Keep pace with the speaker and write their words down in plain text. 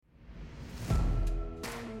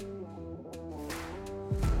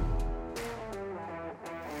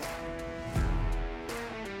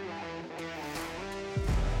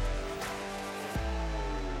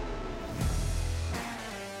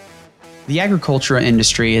The agricultural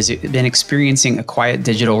industry has been experiencing a quiet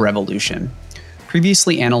digital revolution.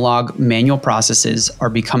 Previously analog, manual processes are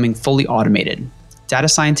becoming fully automated. Data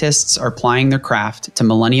scientists are applying their craft to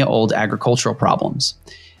millennia-old agricultural problems.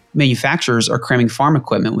 Manufacturers are cramming farm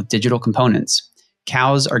equipment with digital components.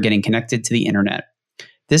 Cows are getting connected to the internet.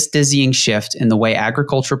 This dizzying shift in the way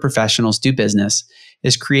agricultural professionals do business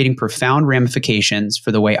is creating profound ramifications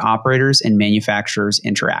for the way operators and manufacturers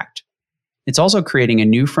interact. It's also creating a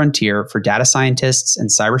new frontier for data scientists and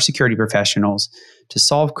cybersecurity professionals to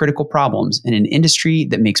solve critical problems in an industry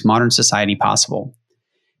that makes modern society possible.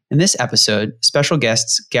 In this episode, special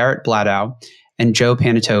guests Garrett Bladow and Joe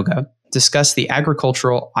Panetoga discuss the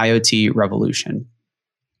agricultural IoT revolution.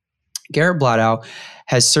 Garrett Bladow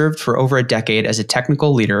has served for over a decade as a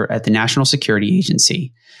technical leader at the National Security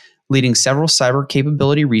Agency, leading several cyber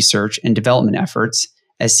capability research and development efforts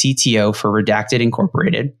as CTO for Redacted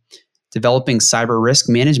Incorporated, developing cyber risk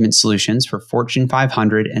management solutions for Fortune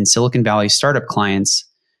 500 and Silicon Valley startup clients,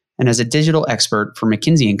 and as a digital expert for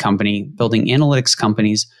McKinsey & Company, building analytics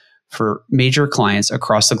companies for major clients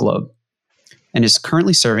across the globe, and is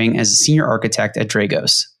currently serving as a senior architect at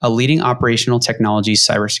Dragos, a leading operational technology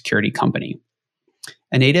cybersecurity company.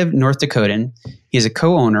 A native North Dakotan, he is a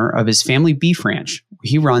co-owner of his family beef ranch, where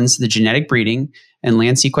he runs the genetic breeding and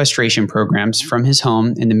land sequestration programs from his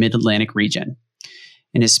home in the Mid-Atlantic region.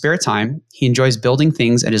 In his spare time, he enjoys building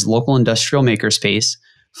things at his local industrial makerspace,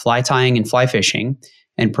 fly tying and fly fishing,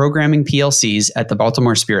 and programming PLCs at the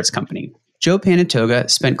Baltimore Spirits Company. Joe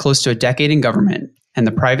Panetoga spent close to a decade in government and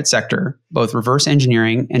the private sector, both reverse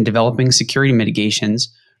engineering and developing security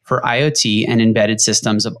mitigations for IoT and embedded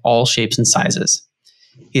systems of all shapes and sizes.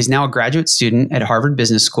 He is now a graduate student at Harvard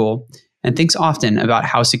Business School and thinks often about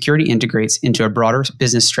how security integrates into a broader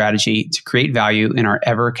business strategy to create value in our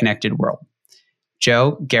ever-connected world.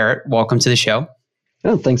 Joe, Garrett, welcome to the show.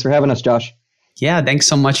 Oh, thanks for having us, Josh. Yeah, thanks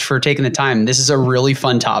so much for taking the time. This is a really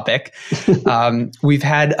fun topic. We've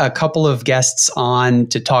had a couple of guests on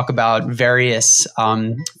to talk about various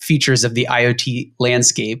features of the IoT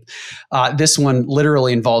landscape. This one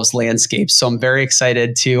literally involves landscapes, so I'm very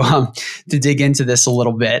excited to dig into this a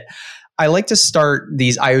little bit. I like to start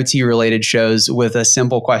these IoT-related shows with a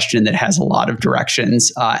simple question that has a lot of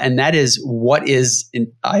directions, and that is, what is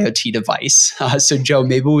an IoT device? So, Joe,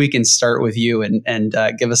 maybe we can start with you and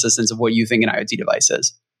give us a sense of what you think an IoT device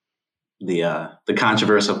is. The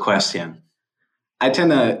controversial question. I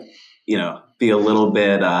tend to, be a little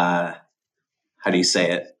bit,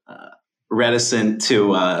 reticent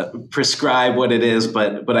to prescribe what it is,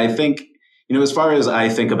 but I think, as far as I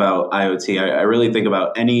think about IoT, I really think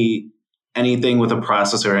about anything with a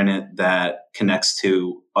processor in it that connects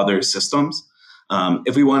to other systems.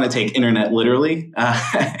 If we want to take internet literally,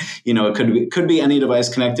 it could be any device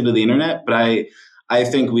connected to the internet. But I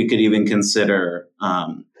think we could even consider,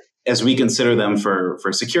 as we consider them for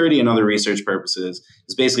security and other research purposes,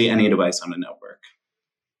 is basically any device on a network.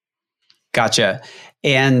 Gotcha.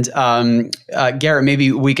 And Garrett,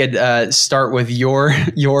 maybe we could start with your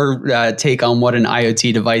take on what an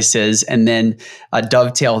IoT device is, and then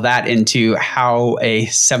dovetail that into how a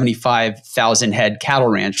 75,000 head cattle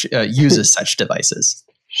ranch uses such devices.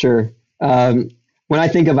 Sure. When I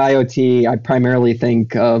think of IoT, I primarily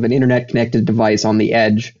think of an internet-connected device on the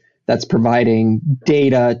edge that's providing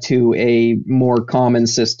data to a more common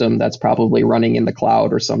system that's probably running in the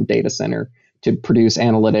cloud or some data center to produce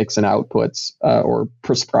analytics and outputs or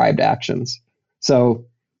prescribed actions. So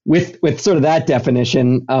with sort of that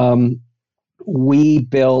definition, we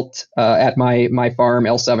built at my farm,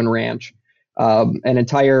 L7 Ranch, an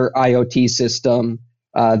entire IoT system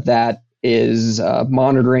that is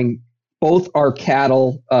monitoring both our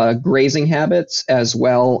cattle grazing habits as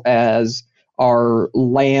well as our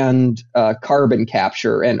land carbon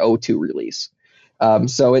capture and O2 release.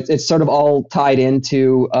 So it's sort of all tied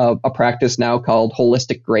into a practice now called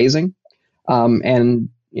holistic grazing. And,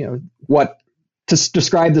 what to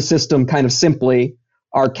describe the system kind of simply,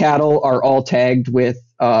 our cattle are all tagged with,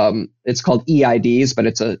 it's called EIDs, but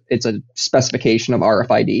it's a specification of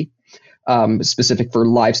RFID, specific for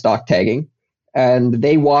livestock tagging. And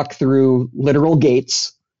they walk through literal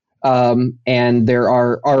gates, and there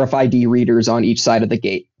are RFID readers on each side of the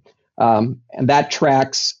gate. And that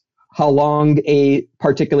tracks how long a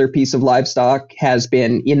particular piece of livestock has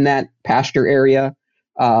been in that pasture area,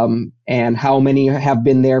 and how many have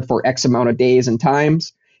been there for X amount of days and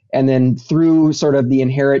times. And then through sort of the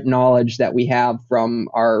inherent knowledge that we have from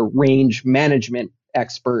our range management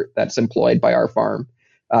expert that's employed by our farm,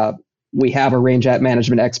 we have a range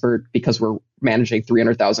management expert because we're managing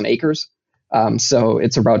 300,000 acres. So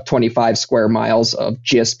it's about 25 square miles of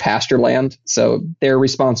just pasture land. So they're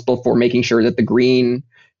responsible for making sure that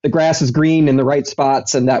the grass is green in the right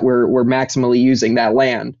spots and that we're maximally using that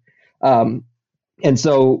land. And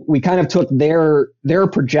so we kind of took their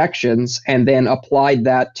projections and then applied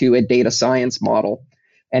that to a data science model.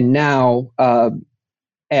 And now,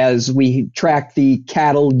 as we track the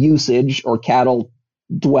cattle usage or cattle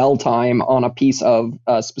dwell time on a piece of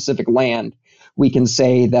specific land, we can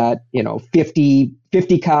say that 50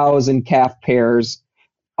 cows and calf pairs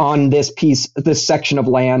on this section of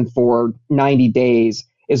land for 90 days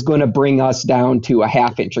is going to bring us down to a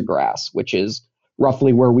half inch of grass, which is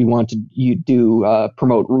roughly where we want to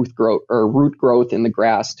promote root growth in the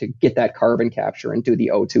grass to get that carbon capture and do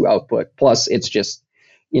the O2 output. Plus, it's just,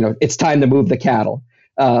 it's time to move the cattle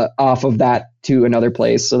off of that to another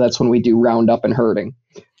place. So that's when we do roundup and herding,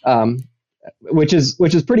 which is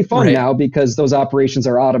pretty fun now because those operations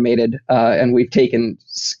are automated, and we've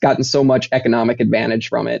gotten so much economic advantage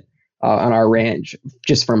from it on our ranch,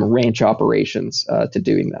 just from ranch operations to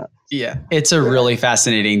doing that. Yeah, it's a really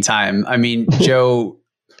fascinating time. I mean, Joe,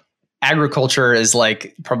 agriculture is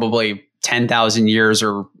like probably 10,000 years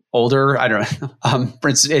or older. I don't know.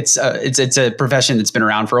 It's a profession that's been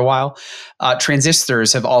around for a while.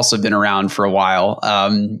 Transistors have also been around for a while,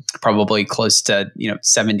 probably close to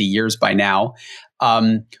 70 years by now.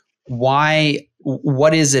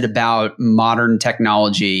 What is it about modern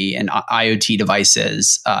technology and IoT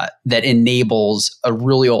devices that enables a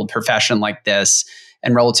really old profession like this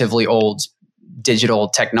and relatively old digital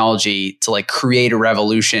technology to like create a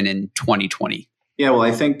revolution in 2020? Yeah, well,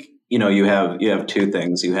 I think you have two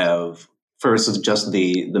things. You have first is just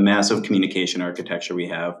the massive communication architecture we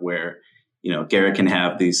have, where Garrett can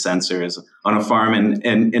have these sensors on a farm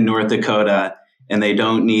in North Dakota, and they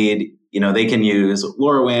don't need they can use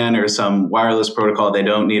LoRaWAN or some wireless protocol. They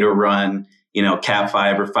don't need to run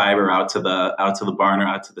Cat5 or fiber out to the barn or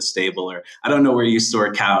out to the stable, or I don't know where you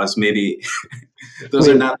store cows. Maybe those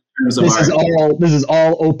are not terms of art. This is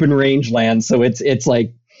all open range land. So it's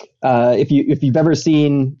like if you've ever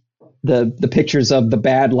seen the pictures of the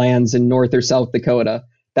Badlands in North or South Dakota,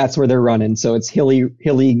 that's where they're running. So it's hilly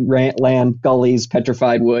land, gullies,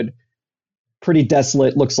 petrified wood, pretty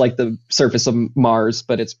desolate. Looks like the surface of Mars,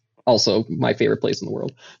 but it's also my favorite place in the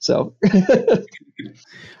world. So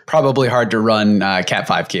probably hard to run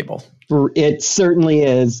Cat5 cable. It certainly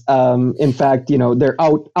is. In fact, they're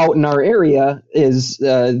out in our area is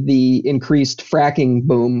the increased fracking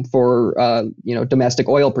boom for domestic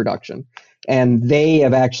oil production, and they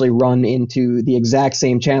have actually run into the exact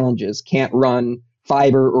same challenges. Can't run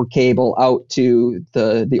fiber or cable out to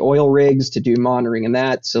the oil rigs to do monitoring and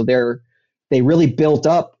that. So they really built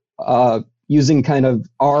up using kind of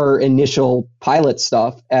our initial pilot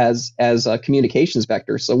stuff as a communications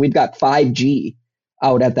vector. So we've got 5G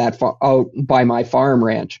out by my farm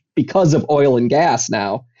ranch because of oil and gas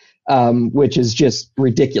now, which is just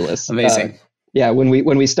ridiculous. Amazing. When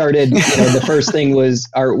we started, the first thing was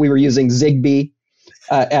we were using Zigbee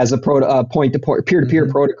as a point-to-point, peer-to-peer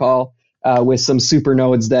protocol with some super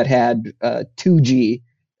nodes that had 2G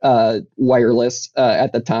wireless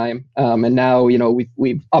at the time, and now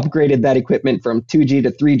we've upgraded that equipment from 2G to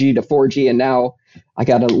 3G to 4G, and now I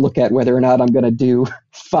got to look at whether or not I'm going to do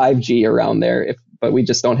 5G around there. But we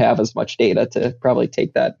just don't have as much data to probably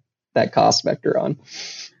take that cost vector on.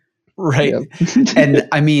 Right. Yeah. And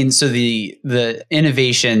I mean, so the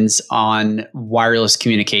innovations on wireless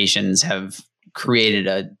communications have created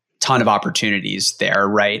a ton of opportunities there,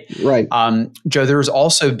 right? Right. Joe, there's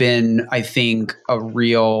also been, I think, a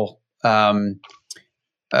real a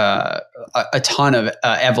ton of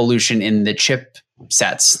evolution in the chip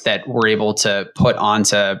sets that we're able to put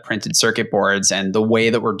onto printed circuit boards and the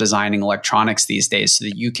way that we're designing electronics these days so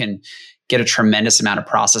that you can get a tremendous amount of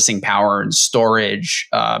processing power and storage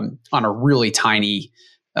on a really tiny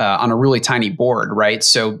board, right?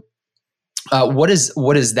 So what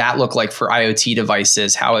does that look like for IoT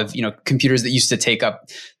devices? How have computers that used to take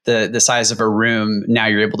up the size of a room, now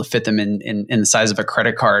you're able to fit them in the size of a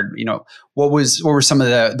credit card? What were some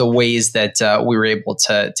of the ways that we were able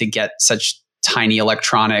to get such tiny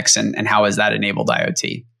electronics, and how has that enabled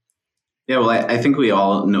IoT? Yeah, well, I think we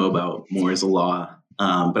all know about Moore's Law,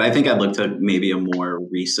 but I think I'd look to maybe a more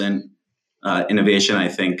recent innovation. I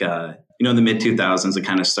think in the mid 2000s, it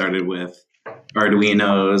kind of started with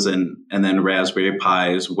Arduinos and then Raspberry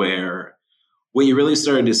Pis, where what you really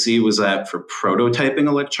started to see was that for prototyping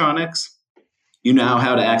electronics, you now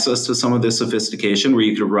had access to some of this sophistication where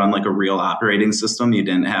you could run like a real operating system. You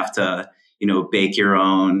didn't have to bake your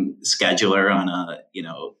own scheduler on a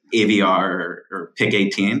AVR or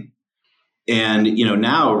PIC-18. And,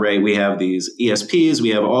 now, right, we have these ESPs, we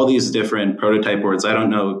have all these different prototype boards. I don't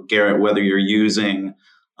know, Garrett, whether you're using,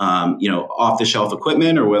 off the shelf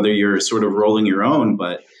equipment or whether you're sort of rolling your own,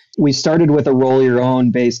 but we started with a roll your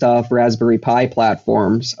own based off Raspberry Pi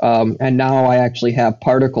platforms. And now I actually have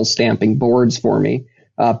particle stamping boards for me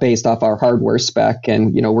based off our hardware spec.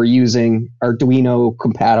 And, we're using Arduino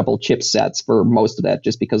compatible chipsets for most of that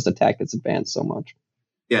just because the tech has advanced so much.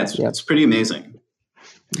 Yeah, it's pretty amazing.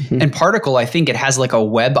 And Particle, I think it has like a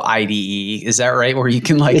web IDE. Is that right? Where you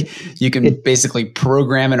can basically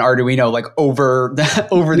program an Arduino like over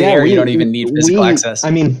the air. You don't even need physical access.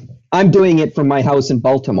 I mean, I'm doing it from my house in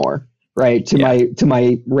Baltimore, right? To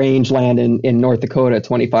my rangeland in North Dakota,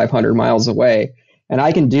 2,500 miles away. And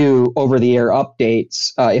I can do over the air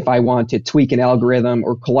updates if I want to tweak an algorithm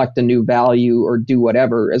or collect a new value or do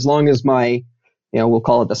whatever, as long as my we'll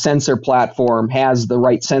call it the sensor platform has the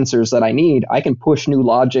right sensors that I need. I can push new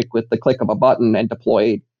logic with the click of a button and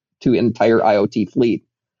deploy to an entire IoT fleet,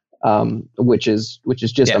 which is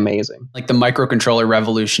just amazing. Like the microcontroller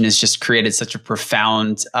revolution has just created such a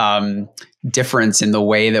profound difference in the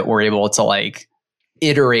way that we're able to like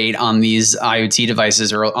iterate on these IoT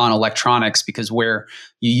devices or on electronics, because where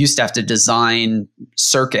you used to have to design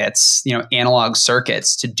circuits, analog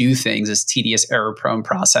circuits to do things, is tedious, error prone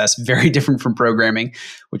process, very different from programming,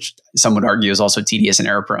 which some would argue is also tedious and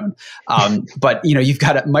error prone. But you've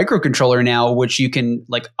got a microcontroller now, which you can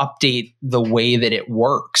like update the way that it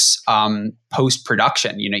works post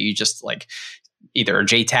production. You just like either a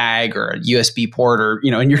JTAG or a USB port, or,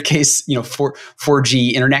 in your case,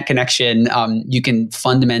 4G internet connection, you can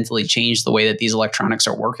fundamentally change the way that these electronics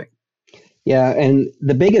are working. Yeah. And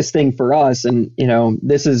the biggest thing for us, and,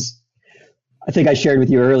 this is, I think I shared with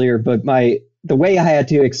you earlier, but the way I had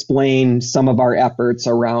to explain some of our efforts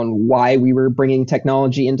around why we were bringing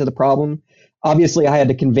technology into the problem, obviously I had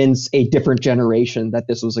to convince a different generation that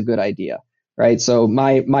this was a good idea, right? So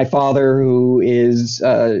my father, who is,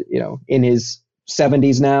 in his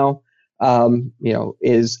 70s now,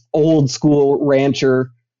 is old school rancher.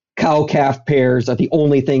 Cow calf pairs are the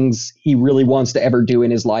only things he really wants to ever do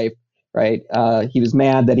in his life, right? He was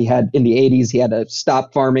mad that in the 80s, he had to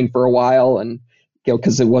stop farming for a while and,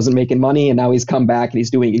 because it wasn't making money. And now he's come back and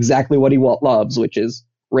he's doing exactly what he loves, which is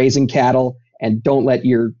raising cattle and don't let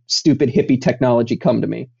your stupid hippie technology come to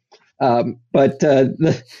me.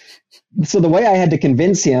 So the way I had to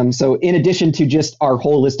convince him, so in addition to just our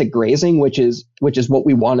holistic grazing, which is what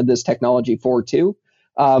we wanted this technology for too,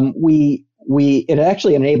 it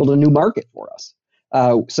actually enabled a new market for us.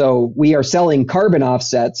 So we are selling carbon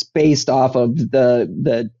offsets based off of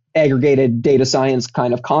the aggregated data science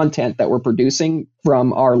kind of content that we're producing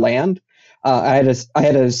from our land. I had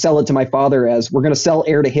to sell it to my father as, we're going to sell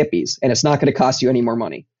air to hippies, and it's not going to cost you any more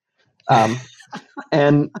money.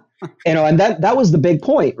 And that was the big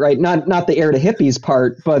point, right? Not the air to hippies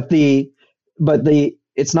part, but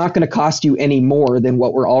it's not going to cost you any more than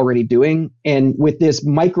what we're already doing. And with this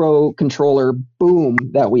microcontroller boom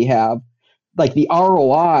that we have, like the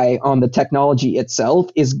ROI on the technology itself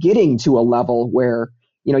is getting to a level where,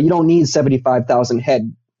 you don't need 75,000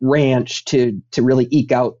 head ranch to really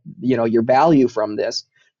eke out, your value from this.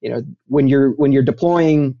 When you're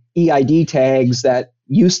deploying EID tags that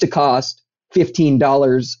used to cost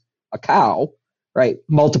 $15 a cow, right?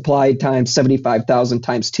 Multiplied times 75,000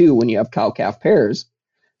 times 2 when you have cow-calf pairs.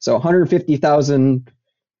 So 150,000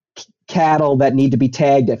 cattle that need to be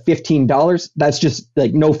tagged at $15. That's just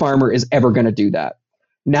like, no farmer is ever going to do that.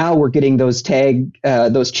 Now we're getting those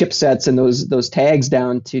chipsets and those tags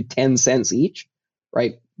down to 10 cents each,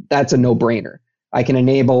 right? That's a no-brainer. I can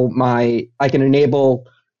enable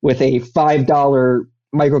with a $5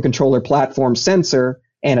 microcontroller platform sensor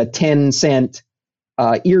and a 10-cent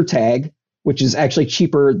ear tag, which is actually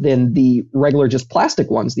cheaper than the regular just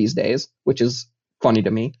plastic ones these days, which is funny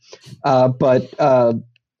to me. And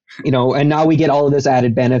now we get all of this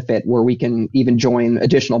added benefit where we can even join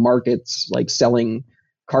additional markets like selling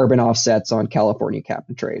carbon offsets on California cap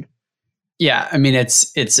and trade. Yeah, I mean,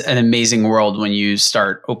 it's an amazing world when you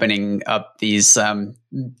start opening up these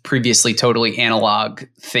previously totally analog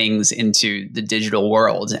things into the digital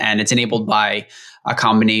world. And it's enabled by a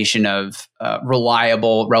combination of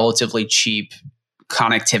reliable, relatively cheap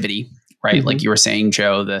connectivity, right? Mm-hmm. Like you were saying,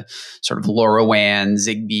 Joe, the sort of LoRaWAN,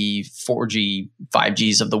 Zigbee, 4G,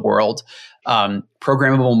 5Gs of the world.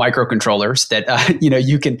 Programmable microcontrollers that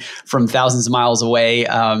you can, from thousands of miles away,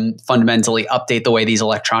 fundamentally update the way these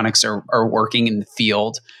electronics are working in the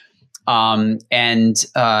field. And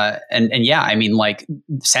yeah, I mean, like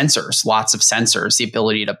sensors, lots of sensors, the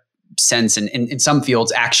ability to sense and in some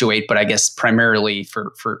fields actuate, but I guess primarily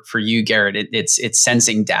for you, Garrett, it's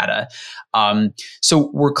sensing data.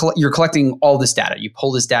 So you're collecting all this data. You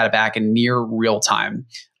pull this data back in near real time.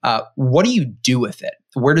 What do you do with it?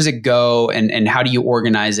 Where does it go, and how do you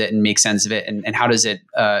organize it and make sense of it, and how does it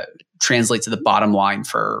translate to the bottom line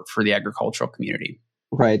for the agricultural community?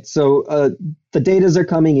 Right. So the datas are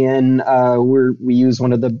coming in. We use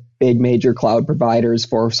one of the big major cloud providers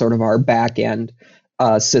for sort of our back end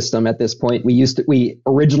system at this point. We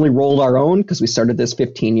originally rolled our own because we started this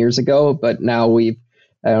 15 years ago, but now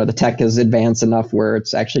the tech has advanced enough where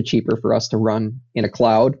it's actually cheaper for us to run in a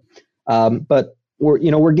cloud. But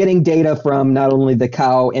we're getting data from not only the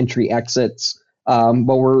cow entry exits,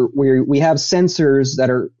 but we have sensors that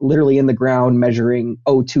are literally in the ground measuring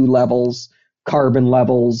O2 levels, carbon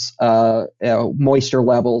levels, moisture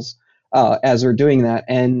levels as we're doing that.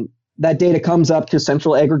 And that data comes up to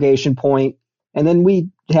central aggregation point, and then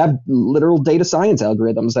we have literal data science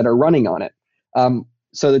algorithms that are running on it.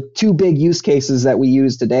 So the two big use cases that we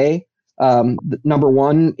use today, number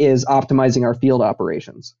one is optimizing our field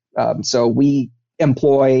operations. So we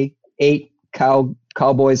employ 8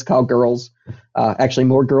 cowboys, cowgirls, actually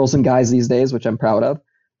more girls than guys these days, which I'm proud of,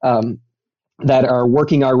 that are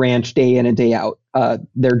working our ranch day in and day out.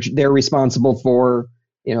 They're responsible for,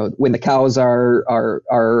 when the cows are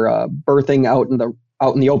birthing out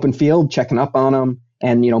in the open field, checking up on them,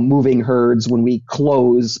 and moving herds when we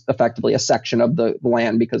close effectively a section of the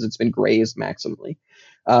land because it's been grazed maximally.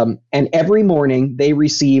 And every morning they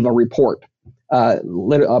receive a report. A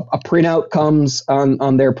printout comes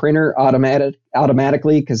on their printer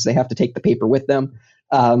automatically because they have to take the paper with them.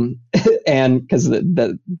 And because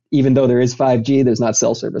even though there is 5G, there's not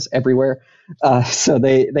cell service everywhere. So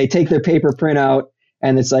they take their paper printout,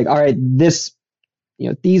 and it's like, all right, these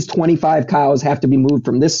 25 cows have to be moved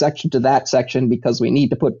from this section to that section because we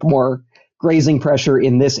need to put more grazing pressure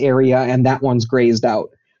in this area, and that one's grazed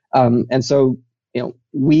out. And so,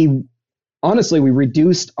 we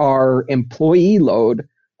reduced our employee load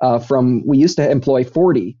we used to employ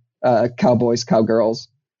 40 cowboys, cowgirls,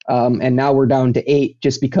 and now we're down to 8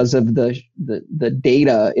 just because of the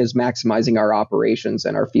data is maximizing our operations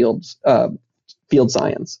and our field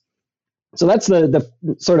science. So that's the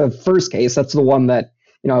sort of first case. That's the one that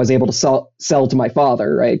I was able to sell to my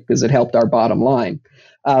father, right? Because it helped our bottom line.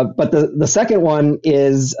 But the second one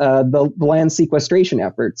is the land sequestration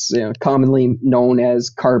efforts, commonly known as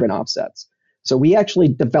carbon offsets. So we actually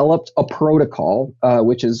developed a protocol,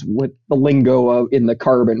 which is what the lingo in the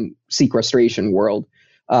carbon sequestration world,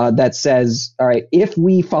 that says, all right, if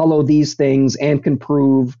we follow these things and can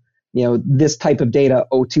prove, this type of data,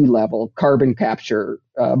 O2 level, carbon capture,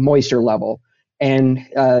 moisture level, and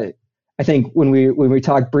I think when we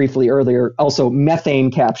talked briefly earlier, also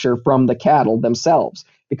methane capture from the cattle themselves,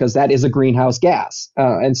 because that is a greenhouse gas.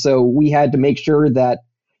 And so we had to make sure that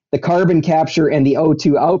the carbon capture and the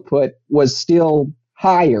O2 output was still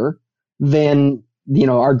higher than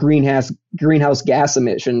our greenhouse gas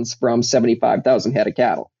emissions from 75,000 head of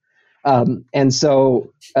cattle. And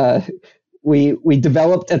so we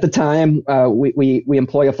developed at the time, we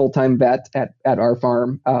employ a full-time vet at our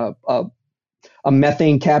farm, a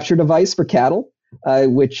methane capture device for cattle,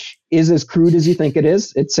 which is as crude as you think it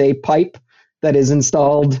is. It's a pipe that is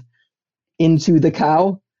installed into the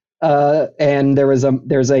cow, and there's a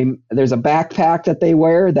backpack that they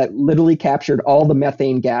wear that literally captured all the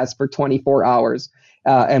methane gas for 24 hours.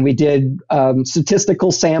 And we did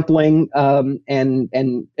statistical sampling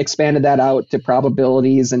and expanded that out to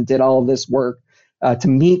probabilities and did all of this work to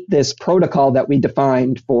meet this protocol that we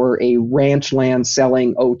defined for a ranch land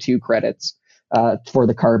selling O2 credits for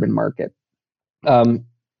the carbon market.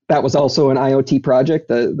 That was also an IoT project,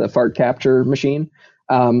 the fart capture machine.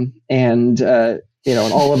 And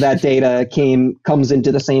all of that data comes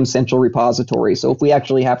into the same central repository. So if we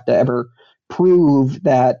actually have to ever prove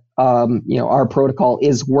that our protocol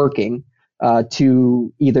is working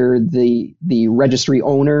to either the registry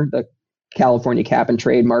owner, the California Cap and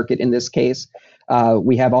Trade Market in this case,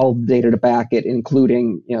 we have all the data to back it,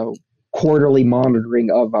 including quarterly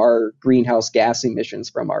monitoring of our greenhouse gas emissions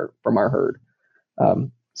from our herd.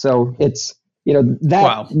 So it's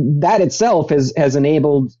that itself has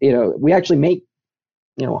enabled we actually make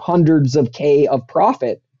hundreds of K of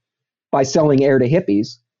profit by selling air to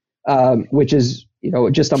hippies, which is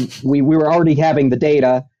we were already having the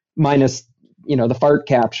data minus the fart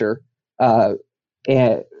capture,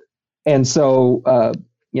 and so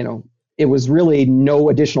it was really no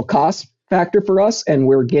additional cost factor for us, and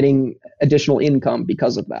we're getting additional income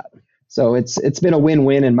because of that. So it's been a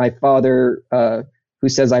win-win, and my father who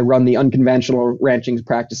says I run the unconventional ranching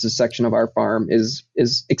practices section of our farm, is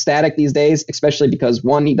ecstatic these days, especially because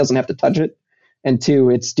one, he doesn't have to touch it, and two,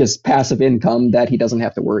 it's just passive income that he doesn't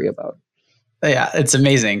have to worry about. Yeah, it's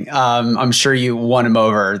amazing. I'm sure you won him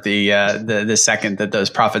over the second that those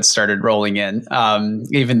profits started rolling in.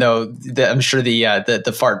 Even though I'm sure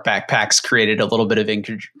the fart backpacks created a little bit of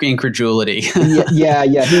incredulity. yeah.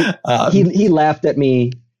 He laughed at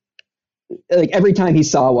me. Like every time he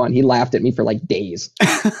saw one, he laughed at me for like days.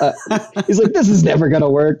 He's like, "This is never gonna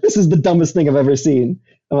work. This is the dumbest thing I've ever seen."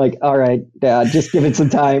 I'm like, "All right, Dad, just give it some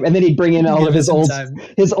time." And then he'd bring in all of his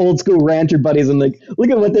old school rancher buddies and like,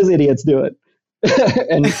 "Look at what this idiot's doing."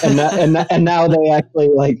 and now they actually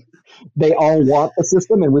like they all want the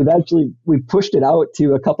system, and we've pushed it out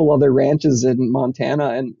to a couple other ranches in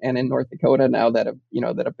Montana and in North Dakota now that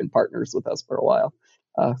have been partners with us for a while.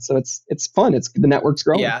 So it's fun. The network's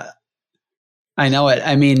growing. Yeah, I know it.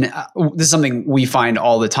 I mean, this is something we find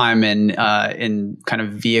all the time in kind of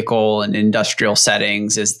vehicle and industrial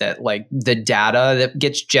settings, is that like the data that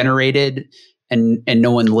gets generated and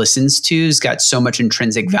no one listens to has got so much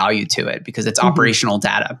intrinsic value to it because it's operational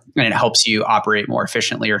data and it helps you operate more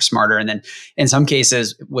efficiently or smarter. And then in some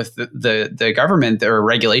cases with the government, there are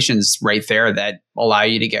regulations right there that allow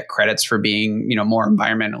you to get credits for being, more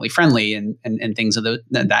environmentally friendly and things of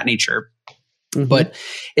that nature. But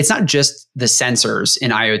it's not just the sensors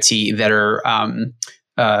in IoT that are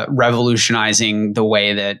revolutionizing the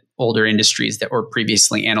way that older industries that were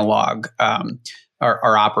previously analog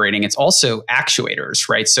are operating. It's also actuators,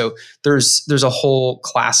 right? So there's a whole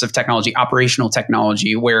class of technology, operational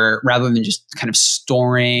technology, where rather than just kind of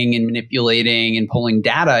storing and manipulating and pulling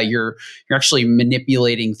data, you're actually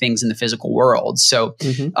manipulating things in the physical world. So,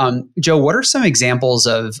 Joe, what are some examples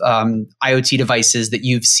of IoT devices that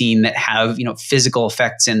you've seen that have physical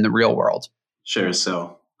effects in the real world? Sure.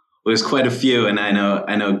 So there's quite a few, and I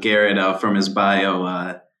know Garrett from his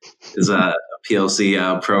bio is a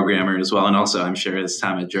PLC programmer as well, and also I'm sure his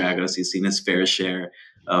time at Dragos, he's seen his fair share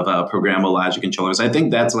of programmable logic controllers. I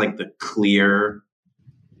think that's like the clear,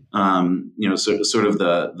 sort of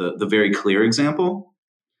the very clear example.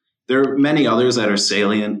 There are many others that are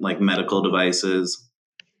salient, like medical devices,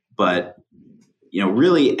 but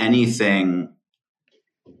really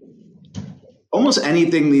almost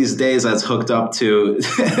anything these days that's hooked up to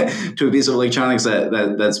to a piece of electronics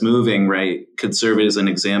that's moving, right, could serve as an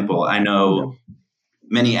example. I know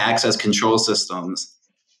many access control systems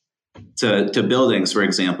to buildings, for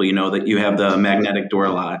example, that you have the magnetic door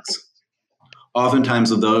locks.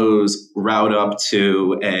 Oftentimes of those route up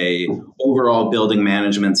to a overall building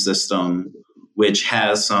management system, which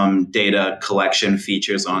has some data collection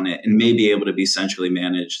features on it and may be able to be centrally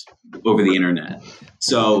managed over the internet.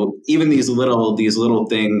 So even these little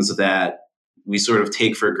things that we sort of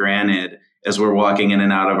take for granted as we're walking in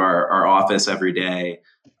and out of our office every day,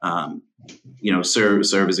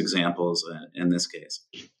 serve as examples in this case.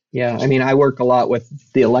 Yeah, I mean, I work a lot with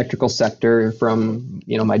the electrical sector from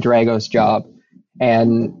my Dragos job,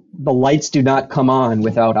 and the lights do not come on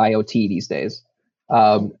without IoT these days.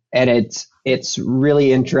 And it's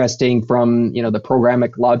really interesting from the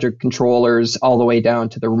programmable logic controllers all the way down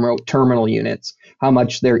to the remote terminal units, how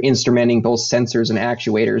much they're instrumenting both sensors and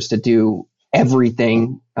actuators to do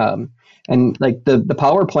everything. And like the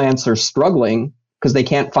power plants are struggling because they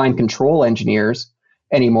can't find control engineers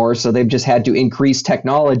anymore. So they've just had to increase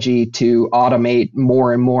technology to automate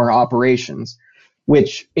more and more operations,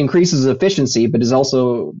 which increases efficiency, but is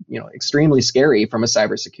also extremely scary from a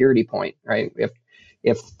cybersecurity point, right?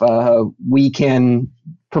 If we can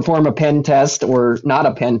perform a pen test or not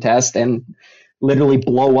a pen test and literally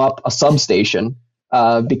blow up a substation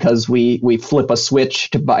because we flip a switch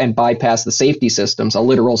and bypass the safety systems, a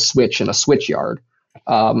literal switch in a switch yard,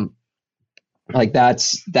 like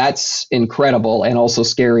that's incredible and also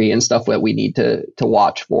scary and stuff that we need to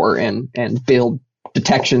watch for and build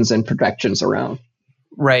detections and protections around.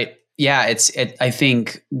 Right. Yeah, I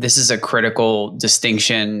think this is a critical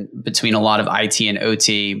distinction between a lot of IT and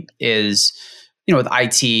OT is, with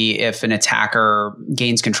IT, if an attacker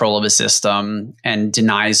gains control of a system and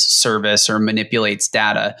denies service or manipulates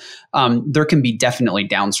data, there can be definitely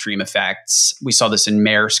downstream effects. We saw this in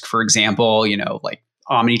Maersk, for example, like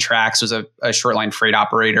Omnitrax was a short line freight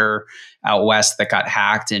operator out west that got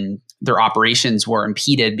hacked and their operations were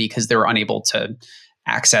impeded because they were unable to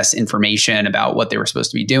access information about what they were supposed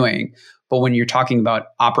to be doing. But when you're talking about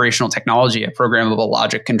operational technology, a programmable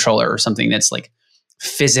logic controller or something that's like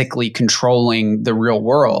physically controlling the real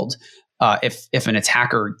world, if an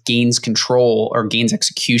attacker gains control or gains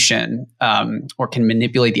execution, or can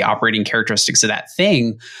manipulate the operating characteristics of that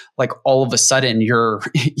thing, like all of a sudden you're,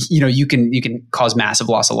 you can cause massive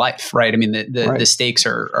loss of life, right? I mean, the stakes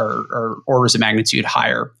are orders of magnitude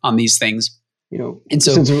higher on these things. And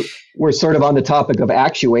so, since we're sort of on the topic of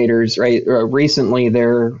actuators, right? Recently,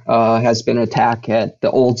 there has been an attack at the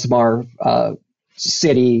Oldsmar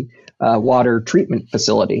city water treatment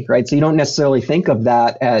facility, right? So you don't necessarily think of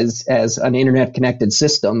that as an internet connected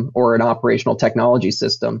system or an operational technology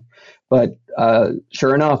system, but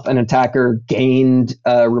sure enough, an attacker gained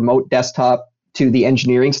a remote desktop to the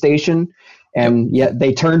engineering station, and yet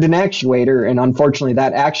they turned an actuator, and unfortunately,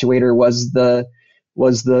 that actuator was the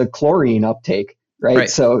chlorine uptake, right?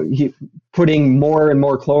 So putting more and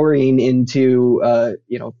more chlorine into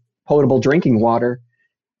potable drinking water,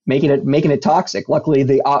 making it toxic. Luckily,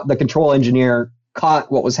 the control engineer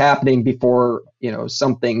caught what was happening before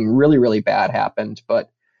something really, really bad happened. But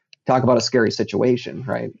talk about a scary situation,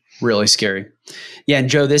 right? Really scary. Yeah. And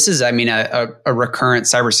Joe, this is, a recurrent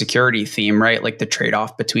cybersecurity theme, right? Like the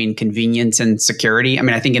trade-off between convenience and security.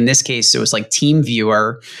 I think in this case, it was like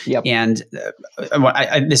TeamViewer. Yep. And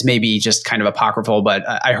this may be just kind of apocryphal, but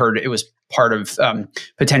I heard it was part of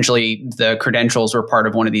potentially the credentials were part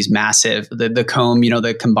of one of these massive, the COMB,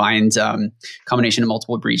 the combined combination of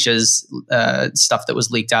multiple breaches stuff that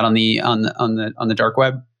was leaked out on the dark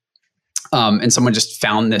web. And someone just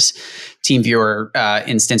found this TeamViewer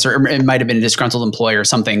instance, or it might have been a disgruntled employee or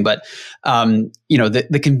something. But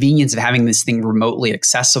the convenience of having this thing remotely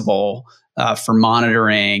accessible for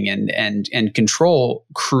monitoring and control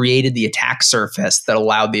created the attack surface that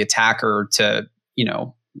allowed the attacker to,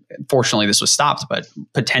 fortunately this was stopped, but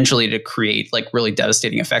potentially to create like really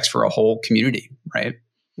devastating effects for a whole community, right?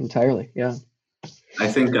 Entirely, yeah. I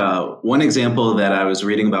think one example that I was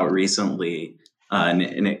reading about recently,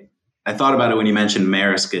 I thought about it when you mentioned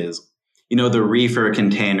Maersk, is, the reefer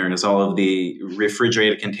containers, all of the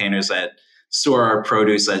refrigerated containers that store our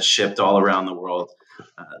produce that's shipped all around the world.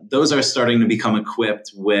 Those are starting to become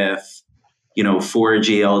equipped with,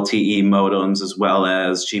 4G LTE modems, as well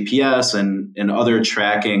as GPS and other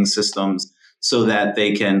tracking systems, so that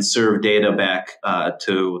they can serve data back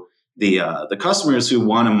to the customers who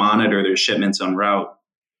want to monitor their shipments en route.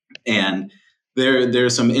 And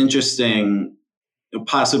there's some interesting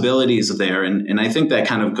possibilities there. And I think that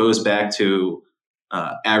kind of goes back to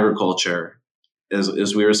agriculture,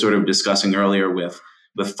 as we were sort of discussing earlier with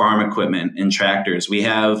farm equipment and tractors. We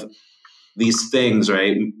have these things,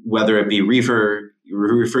 right? Whether it be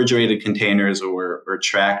refrigerated containers or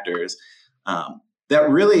tractors, that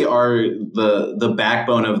really are the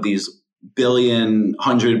backbone of these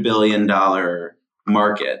 $100 billion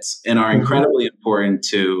markets, and are incredibly important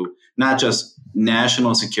to not just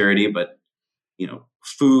national security, but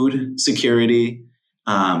food security.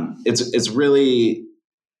 It's really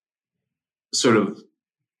sort of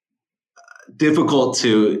difficult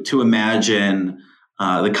to imagine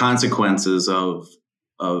the consequences of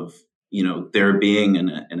there being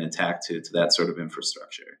an attack to that sort of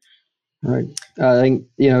infrastructure. All right. I think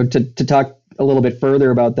to talk a little bit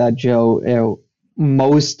further about that, Joe,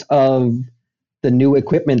 most of the new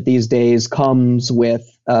equipment these days comes with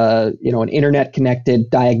an internet connected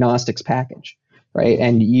diagnostics package, right?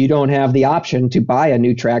 And you don't have the option to buy a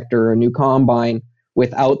new tractor or a new combine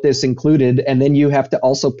without this included, and then you have to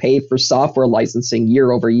also pay for software licensing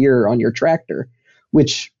year over year on your tractor,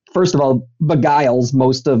 which first of all beguiles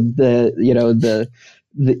most of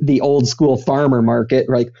the old school farmer market.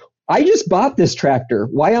 Like, I just bought this tractor.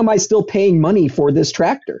 Why am I still paying money for this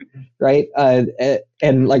tractor, right?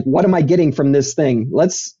 And like, what am I getting from this thing?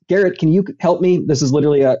 Garrett, can you help me? This is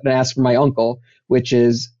literally an ask from my uncle, which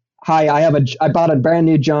is, hi, I bought a brand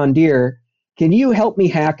new John Deere. Can you help me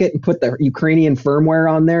hack it and put the Ukrainian firmware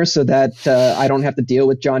on there so that I don't have to deal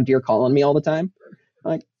with John Deere calling me all the time?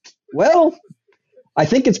 Like, well, I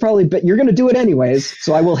think it's probably, but you're going to do it anyways,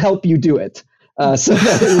 so I will help you do it. So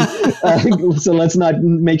let's not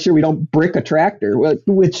make sure we don't brick a tractor,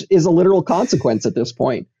 which is a literal consequence at this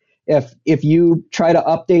point. If you try to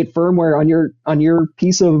update firmware on your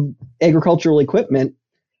piece of agricultural equipment,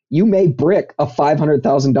 you may brick a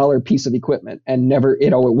 $500,000 piece of equipment and never,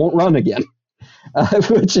 it won't run again,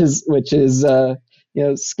 which is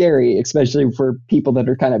scary, especially for people that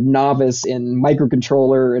are kind of novice in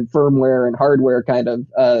microcontroller and firmware and hardware kind of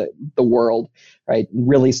the world, right?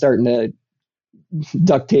 Really starting to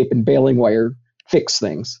duct tape and baling wire fix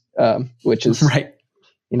things, which is right.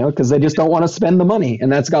 Because they just don't want to spend the money,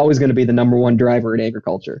 and that's always going to be the number one driver in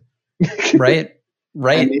agriculture. Right.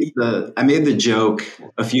 I made the joke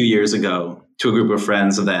a few years ago to a group of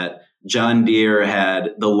friends that John Deere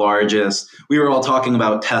had the largest. We were all talking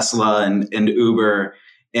about Tesla and Uber,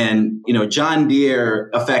 and John Deere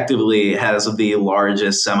effectively has the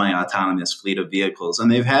largest semi-autonomous fleet of vehicles,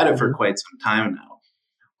 and they've had it for quite some time now.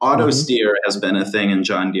 Auto steer has been a thing in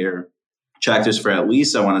John Deere tractors for at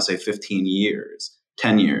least, I want to say 15 years,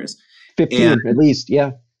 10 years. 15 at least,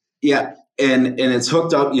 yeah. Yeah, and it's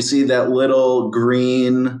hooked up. You see that little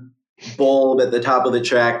green bulb at the top of the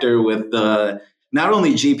tractor with the not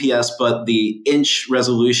only GPS, but the inch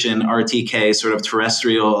resolution RTK, sort of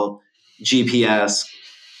terrestrial GPS.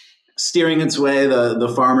 Steering its way,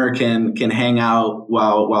 the farmer can hang out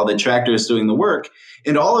while the tractor is doing the work.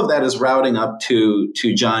 And all of that is routing up to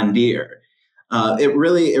John Deere. It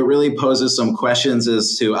really poses some questions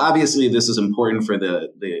as to, obviously this is important for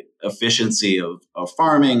the efficiency of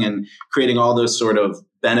farming and creating all those sort of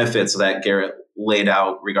benefits that Garrett laid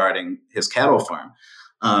out regarding his cattle farm.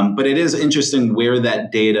 But it is interesting where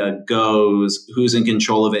that data goes, who's in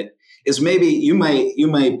control of it. Is maybe you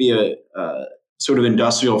might be a sort of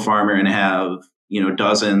industrial farmer and have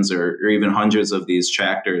dozens or even hundreds of these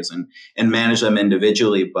tractors and manage them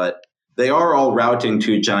individually, but they are all routing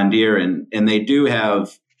to John Deere, and they do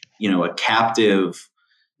have a captive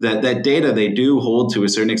that data they do hold to a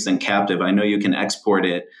certain extent captive. I know you can export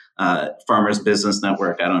it. Farmers Business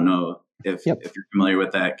Network. I don't know if you're familiar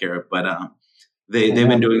with that, Garrett, but they've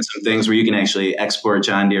been doing some things where you can actually export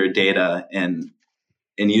John Deere data and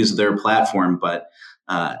use their platform. But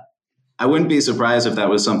I wouldn't be surprised if that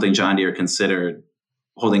was something John Deere considered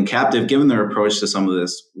holding captive, given their approach to some of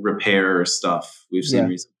this repair stuff we've seen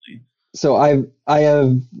recently. So I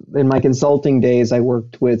have, in my consulting days, I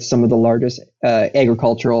worked with some of the largest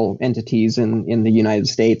agricultural entities in the United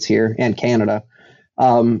States here and Canada.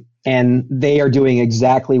 And they are doing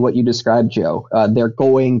exactly what you described, Joe. They're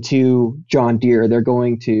going to John Deere, they're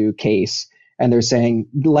going to Case, and they're saying,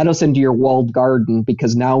 let us into your walled garden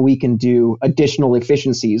because now we can do additional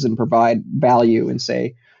efficiencies and provide value and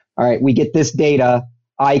say, all right, we get this data.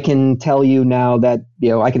 I can tell you now that,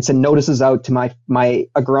 I can send notices out to my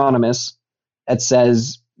agronomist that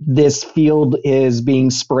says this field is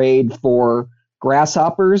being sprayed for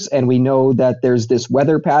grasshoppers, and we know that there's this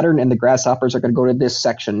weather pattern and the grasshoppers are going to go to this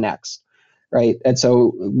section next, right? And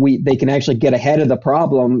so they can actually get ahead of the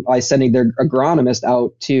problem by sending their agronomist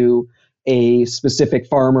out to a specific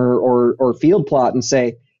farmer or field plot and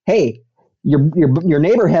say, hey, your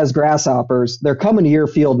neighbor has grasshoppers. They're coming to your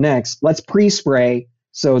field next. Let's pre-spray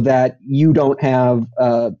so that you don't have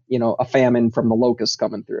a famine from the locusts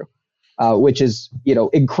coming through, which is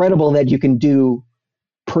incredible that you can do.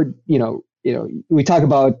 We talk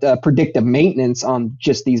about predictive maintenance on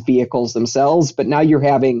just these vehicles themselves, but now you're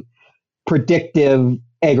having predictive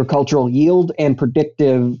agricultural yield and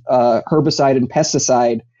predictive herbicide and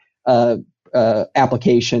pesticide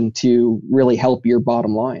application to really help your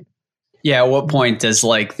bottom line. Yeah, at what point does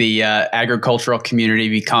the agricultural community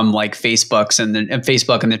become like Facebook's and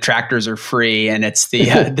Facebook and the tractors are free and it's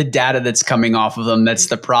the the data that's coming off of them that's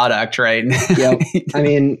the product, right? Yeah, I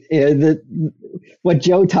mean what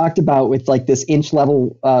Joe talked about with this inch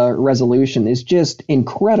level resolution is just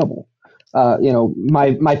incredible.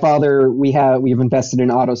 My father, we've invested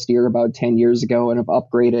in auto steer about 10 years ago and have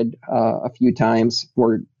upgraded a few times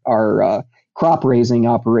for our crop raising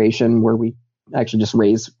operation where we actually just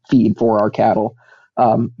raise feed for our cattle.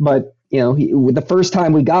 But the first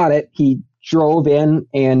time we got it, he drove in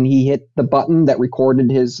and he hit the button that recorded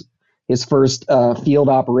his first field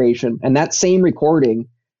operation. And that same recording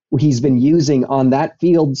he's been using on that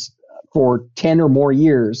fields for 10 or more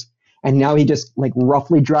years. And now he just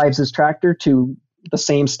roughly drives his tractor to the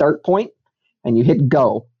same start point and you hit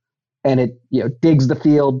go and it, digs the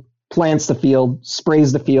field, plants the field,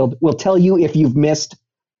 sprays the field. Will tell you if you've missed,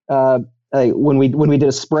 when we did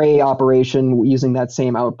a spray operation using that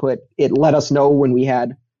same output, it let us know when we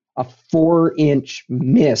had a 4-inch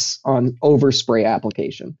miss on overspray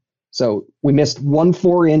application. So we missed 1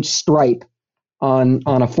 4-inch stripe on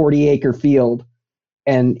a 40-acre field,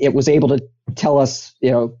 and it was able to tell us,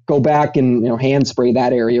 go back and hand spray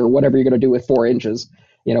that area or whatever you're going to do with 4 inches,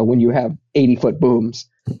 when you have 80-foot booms.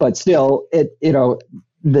 But still,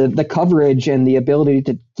 the coverage and the ability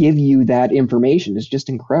to give you that information is just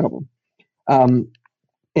incredible. And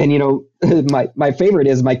my favorite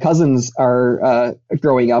is my cousins are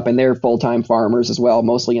growing up and they're full-time farmers as well,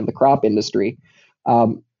 mostly in the crop industry.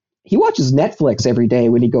 He watches Netflix every day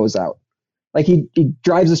when he goes out. He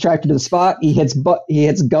drives his tractor to the spot, he hits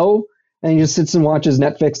go, and he just sits and watches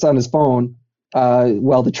Netflix on his phone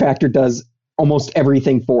while the tractor does almost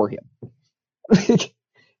everything for him.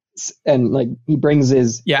 and like he brings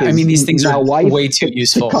his I mean, these things are wife way too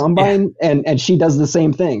useful to combine, and she does the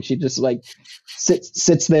same thing. She just like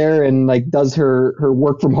sits there and like does her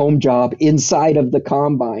work from home job inside of the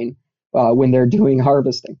combine when they're doing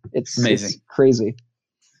harvesting. It's amazing. It's crazy.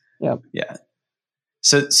 Yeah.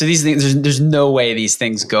 So these things, there's no way these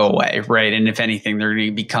things go away, right? And if anything, they're going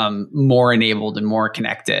to become more enabled and more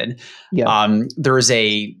connected. There's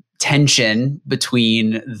a tension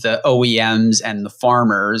between the OEMs and the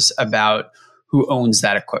farmers about who owns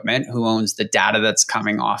that equipment, who owns the data that's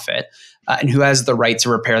coming off it, and who has the right to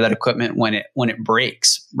repair that equipment when it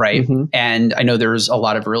breaks, right? Mm-hmm. And I know there's a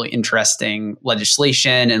lot of really interesting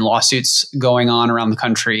legislation and lawsuits going on around the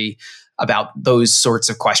country about those sorts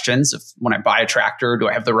of questions. If when I buy a tractor, do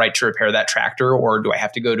I have the right to repair that tractor, or do I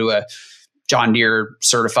have to go to a John Deere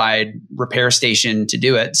certified repair station to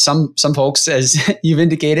do it? Some folks, as you've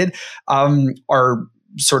indicated, are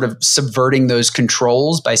sort of subverting those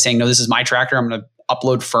controls by saying, no, this is my tractor. I'm going to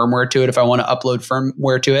upload firmware to it if I want to upload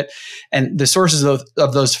firmware to it. And the sources of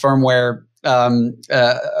those firmware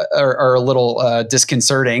are a little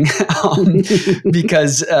disconcerting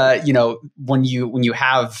because when you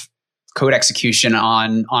have code execution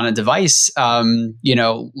on a device, at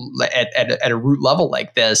a root level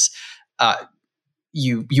like this,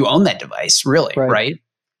 you own that device, really, right?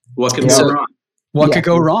 What could go wrong? What could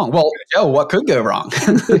go wrong? Well, Joe, what could go wrong?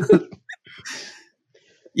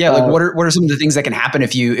 Like what are some of the things that can happen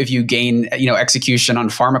if you gain execution on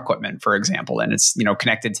farm equipment, for example, and it's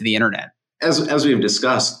connected to the internet? As we've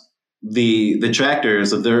discussed, the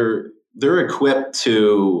tractors, they're equipped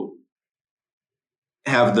to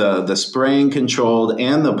have the spraying controlled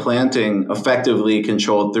and the planting effectively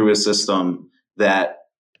controlled through a system that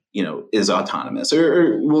is autonomous,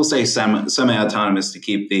 or we'll say semi-autonomous to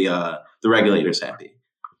keep the regulators happy.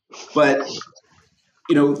 But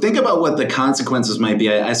think about what the consequences might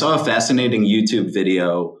be. I saw a fascinating YouTube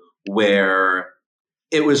video where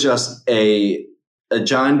it was just a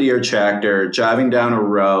John Deere tractor driving down a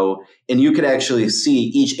row, and you could actually see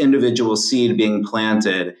each individual seed being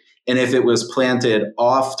planted. And if it was planted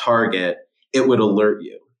off target, it would alert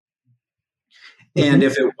you. Mm-hmm. And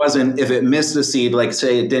if it missed the seed, like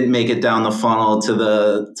say it didn't make it down the funnel to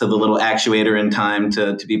the little actuator in time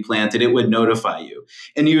to be planted, it would notify you.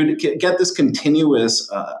 And you'd get this continuous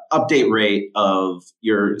update rate of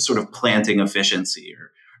your sort of planting efficiency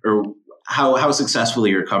or how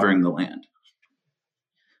successfully you're covering the land.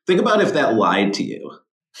 Think about if that lied to you.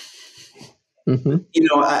 Mm-hmm.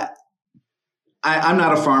 I'm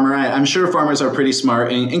not a farmer. I'm sure farmers are pretty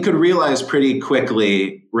smart and could realize pretty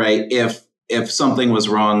quickly, right, if something was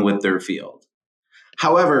wrong with their field.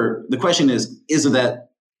 However, the question is that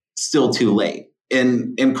still too late?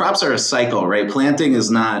 And crops are a cycle, right? Planting is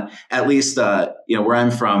not, at least where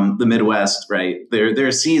I'm from, the Midwest, right? There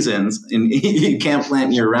are seasons, and you can't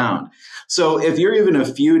plant year round. So if you're even a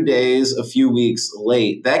few days, a few weeks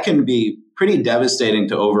late, that can be pretty devastating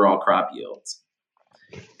to overall crop yields.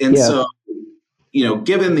 And so,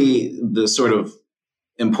 given the sort of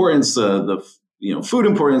importance, the food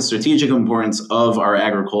importance, strategic importance of our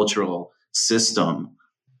agricultural system,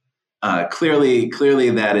 clearly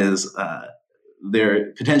that is there are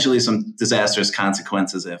potentially some disastrous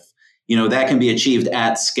consequences if that can be achieved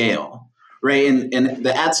at scale, right? And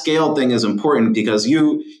the at scale thing is important because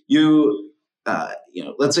you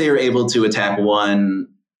let's say you're able to attack one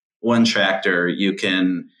tractor, you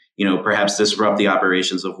can perhaps disrupt the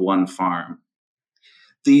operations of one farm.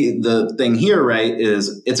 The thing here, right,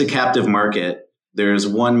 is it's a captive market. There's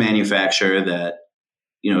one manufacturer that,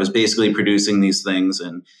 is basically producing these things,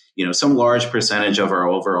 and, some large percentage of our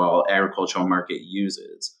overall agricultural market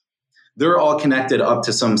uses. They're all connected up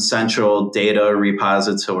to some central data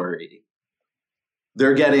repository.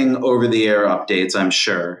 They're getting over-the-air updates, I'm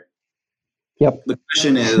sure. Yep. The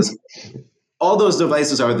question is, all those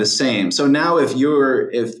devices are the same. So now if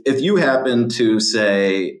you happen to,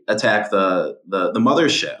 say, attack the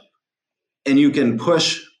mothership, and you can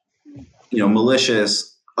push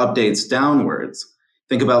malicious updates downwards.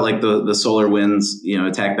 Think about like the SolarWinds,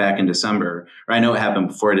 attack back in December, or I know it happened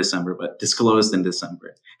before December, but disclosed in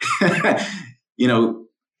December.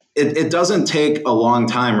 It doesn't take a long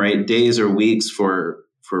time, right? Days or weeks for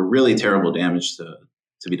really terrible damage to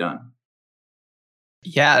be done.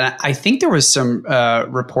 Yeah, I think there was some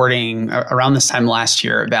reporting around this time last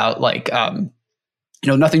year about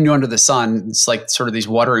nothing new under the sun. It's like sort of these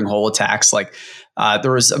watering hole attacks. Like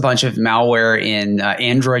there was a bunch of malware in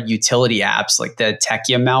Android utility apps, like the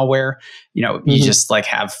Tekia malware. You just like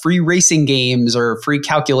have free racing games or free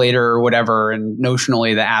calculator or whatever, and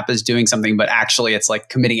notionally the app is doing something, but actually it's like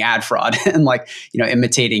committing ad fraud and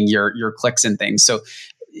imitating your clicks and things. So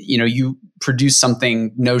you produce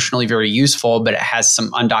something notionally very useful, but it has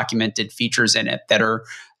some undocumented features in it that are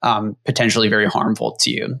potentially very harmful to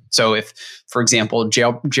you. So if, for example,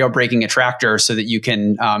 jailbreaking a tractor so that you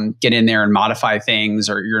can get in there and modify things,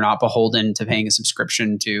 or you're not beholden to paying a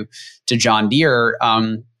subscription to John Deere,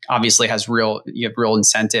 obviously you have real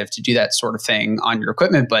incentive to do that sort of thing on your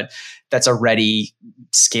equipment, but that's a ready,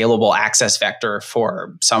 scalable access vector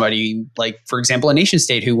for somebody like, for example, a nation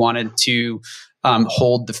state who wanted to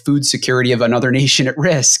hold the food security of another nation at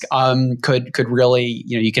risk. Could really,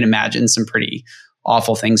 you can imagine some pretty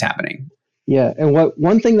awful things happening. Yeah, and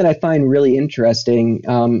one thing that I find really interesting,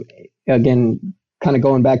 again, kind of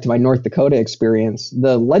going back to my North Dakota experience,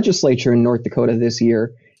 the legislature in North Dakota this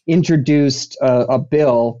year introduced a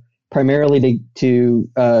bill primarily to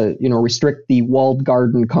restrict the walled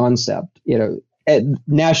garden concept.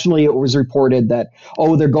 Nationally, it was reported that,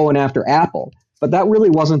 they're going after Apple, but that really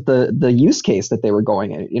wasn't the use case that they were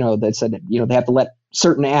going at. That said, they have to let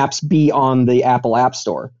certain apps be on the Apple App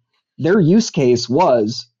Store. Their use case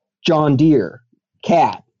was John Deere,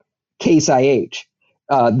 CAT, Case IH.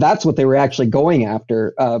 That's what they were actually going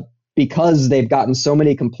after, because they've gotten so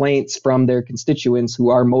many complaints from their constituents who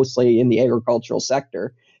are mostly in the agricultural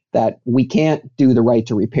sector that we can't do the right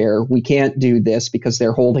to repair. We can't do this because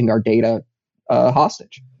they're holding our data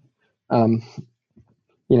hostage.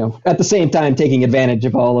 At the same time, taking advantage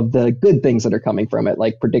of all of the good things that are coming from it,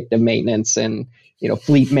 like predictive maintenance and,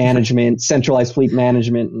 fleet management, centralized fleet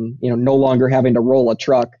management, and, no longer having to roll a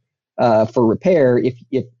truck for repair if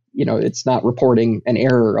it's not reporting an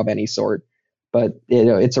error of any sort. But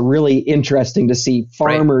it's a really interesting to see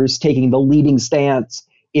farmers taking the leading stance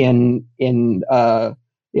in open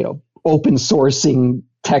sourcing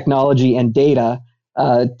technology and data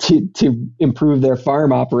to improve their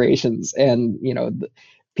farm operations. And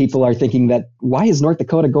people are thinking that, why is North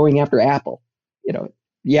Dakota going after Apple?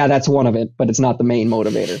 Yeah, that's one of it, but it's not the main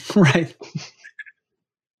motivator. Right.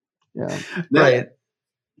 Yeah.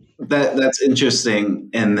 That's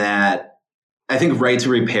interesting in that I think right to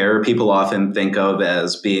repair people often think of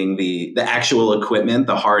as being the actual equipment,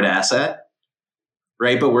 the hard asset,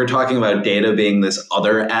 right? But we're talking about data being this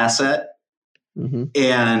other asset. Mm-hmm.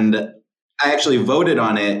 And I actually voted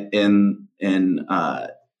on it in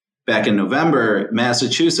back in November.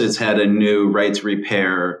 Massachusetts had a new right to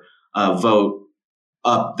repair vote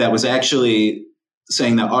up that was actually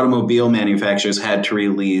saying that automobile manufacturers had to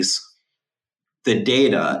release the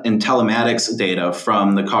data and telematics data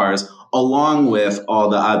from the cars, along with all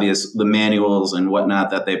the manuals and whatnot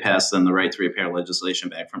that they passed in the right to repair legislation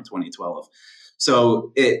back from 2012.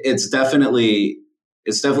 So it's definitely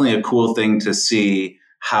a cool thing to see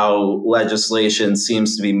how legislation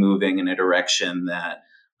seems to be moving in a direction that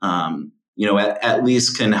at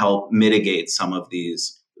least can help mitigate some of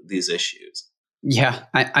these issues. Yeah,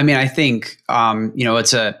 I think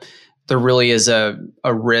there really is a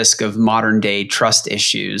risk of modern day trust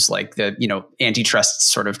issues, like the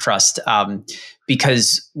antitrust sort of trust,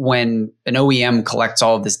 because when an OEM collects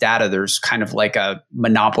all of this data, there's kind of like a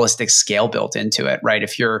monopolistic scale built into it, right?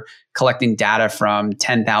 If you're collecting data from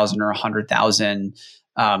 10,000 or 100,000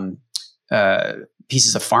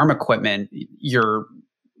 pieces of farm equipment, you're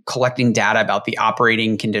collecting data about the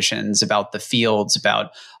operating conditions, about the fields, about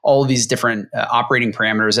all of these different operating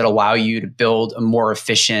parameters that allow you to build a more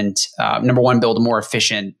efficient, number one, build a more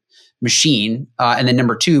efficient machine. And then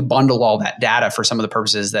number two, bundle all that data for some of the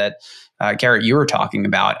purposes that Garrett, you were talking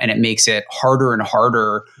about. And it makes it harder and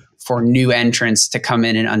harder for new entrants to come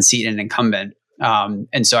in and unseat an incumbent.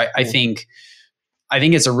 And so I think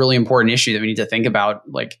it's a really important issue that we need to think about,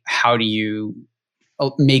 like, how do you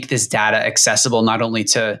make this data accessible, not only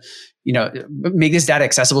to, make this data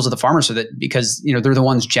accessible to the farmers, so that, because, they're the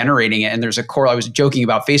ones generating it. And there's I was joking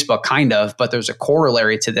about Facebook kind of, but there's a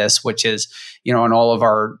corollary to this, which is, in all of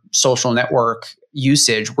our social network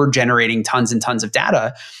usage, we're generating tons and tons of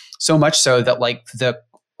data, so much so that, like, the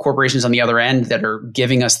corporations on the other end that are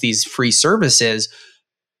giving us these free services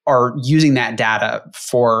are using that data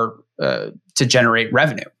to generate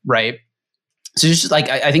revenue, right? So just like,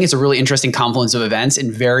 I think it's a really interesting confluence of events in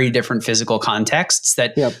very different physical contexts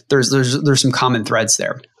that there's some common threads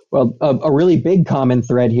there. Well, a really big common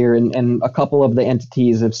thread here, and a couple of the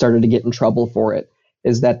entities have started to get in trouble for it,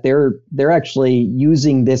 is that they're actually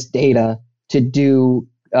using this data to do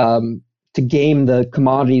to game the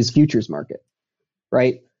commodities futures market,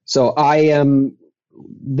 right? So the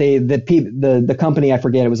company, I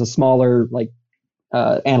forget, it was a smaller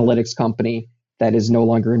analytics company that is no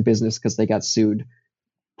longer in business because they got sued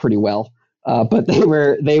pretty well. But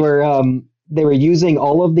they were using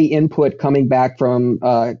all of the input coming back from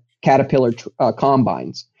Caterpillar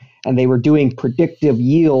combines, and they were doing predictive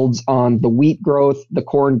yields on the wheat growth, the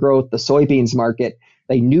corn growth, the soybeans market.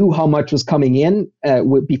 They knew how much was coming in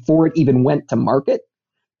before it even went to market,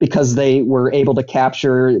 because they were able to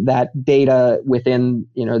capture that data within,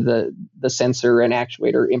 the sensor and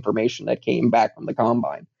actuator information that came back from the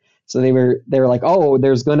combine. So they were like, oh,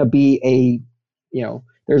 there's going to be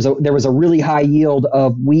there was a really high yield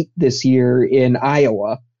of wheat this year in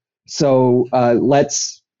Iowa. So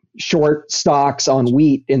let's short stocks on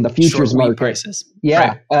wheat in the futures market. Prices.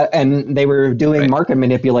 Yeah. Right. And they were doing market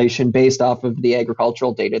manipulation based off of the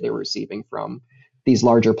agricultural data they were receiving from these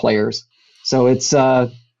larger players. So it's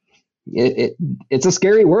a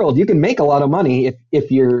scary world. You can make a lot of money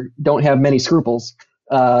if you don't have many scruples.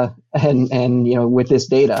 And with this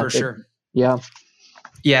data. For sure. Yeah.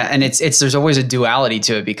 Yeah, and it's there's always a duality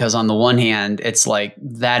to it, because on the one hand, it's like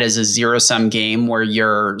that is a zero-sum game where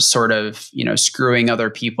you're sort of, screwing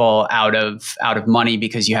other people out of money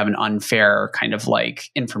because you have an unfair kind of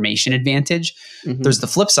like information advantage. Mm-hmm. There's the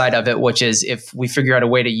flip side of it, which is if we figure out a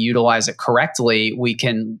way to utilize it correctly, we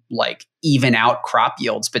can like even out crop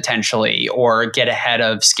yields potentially, or get ahead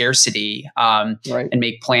of scarcity, and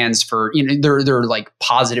make plans for, there are like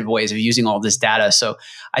positive ways of using all this data. So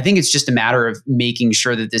I think it's just a matter of making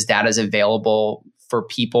sure that this data is available for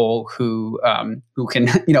people who can,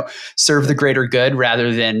 serve the greater good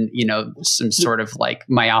rather than, some sort of like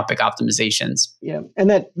myopic optimizations. Yeah.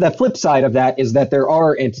 And that flip side of that is that there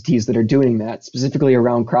are entities that are doing that, specifically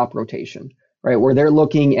around crop rotation, right? Where they're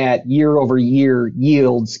looking at year over year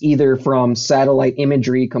yields, either from satellite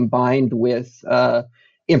imagery combined with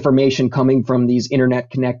information coming from these internet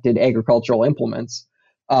connected agricultural implements,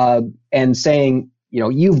 and saying,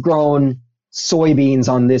 you've grown soybeans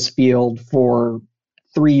on this field for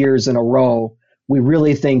 3 years in a row. We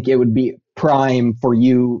really think it would be prime for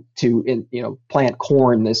you to, plant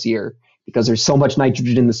corn this year, because there's so much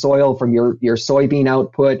nitrogen in the soil from your soybean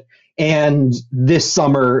output. And this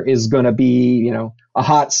summer is going to be, a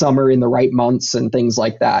hot summer in the right months and things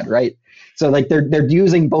like that, right? So like they're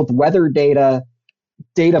using both weather data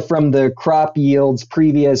from the crop yields,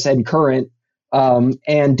 previous and current,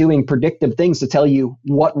 and doing predictive things to tell you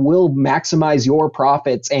what will maximize your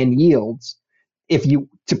profits and yields if you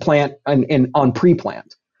to plant on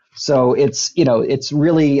pre-plant. So it's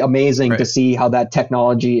really amazing to see how that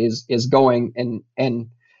technology is going, and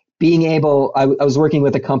being able. I was working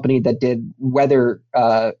with a company that did weather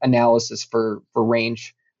analysis for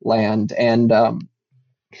range land, and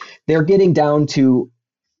they're getting down to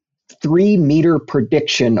 3-meter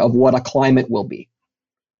prediction of what a climate will be.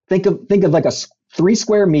 Think of like 3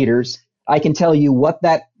 square meters. I can tell you what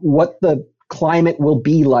the climate will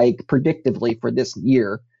be like predictively for this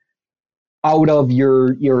year out of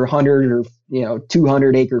your 100 or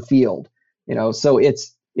 200 acre field. So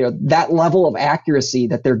it's that level of accuracy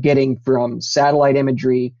that they're getting from satellite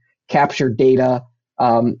imagery, captured data,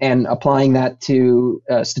 and applying that to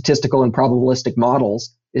statistical and probabilistic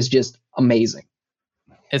models is just amazing.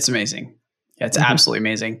 It's amazing. Yeah, it's absolutely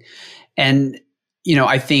amazing. And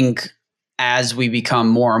I think as we become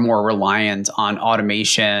more and more reliant on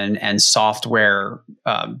automation and software,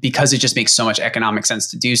 because it just makes so much economic sense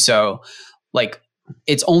to do so, like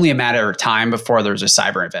it's only a matter of time before there's a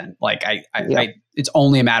cyber event. Like it's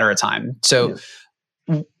only a matter of time. So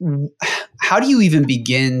how do you even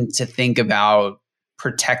begin to think about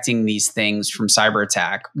protecting these things from cyber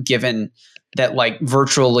attack, given that like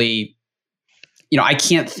virtually, I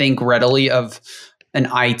can't think readily of an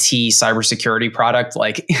IT cybersecurity product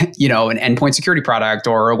like, an endpoint security product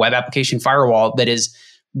or a web application firewall that is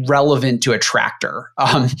relevant to a tractor.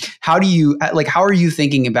 How are you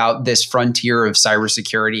thinking about this frontier of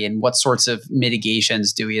cybersecurity, and what sorts of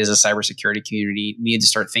mitigations do we as a cybersecurity community need to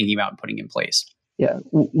start thinking about and putting in place? Yeah,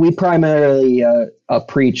 we primarily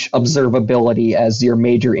preach observability as your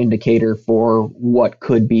major indicator for what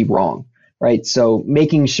could be wrong, right? So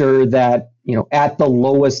making sure that, at the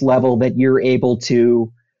lowest level that you're able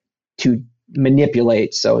to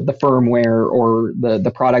manipulate, so the firmware or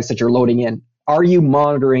the products that you're loading in, are you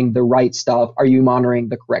monitoring the right stuff? Are you monitoring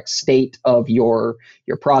the correct state of your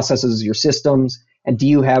processes, your systems? And do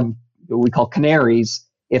you have what we call canaries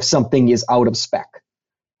if something is out of spec?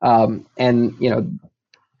 I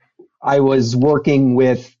was working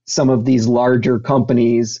with some of these larger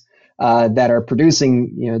companies that are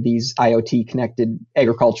producing, these IoT connected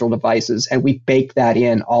agricultural devices, and we baked that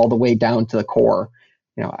in all the way down to the core.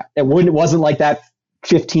 It wasn't like that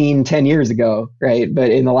 10 years ago, right? But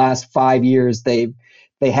in the last 5 years, they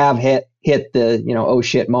have hit the, oh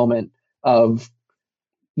shit moment of,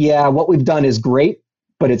 what we've done is great,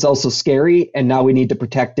 but it's also scary, and now we need to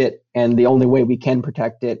protect it. And the only way we can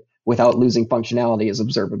protect it without losing functionality is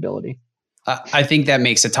observability. I think that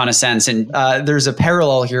makes a ton of sense. And there's a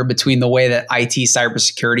parallel here between the way that IT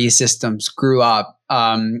cybersecurity systems grew up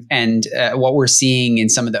and what we're seeing in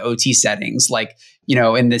some of the OT settings. Like,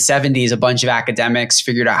 in the 70s, a bunch of academics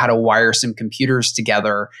figured out how to wire some computers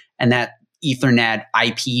together, and that Ethernet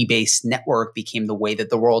IP-based network became the way that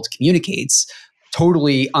the world communicates.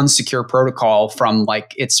 Totally unsecure protocol from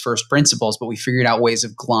like its first principles, but we figured out ways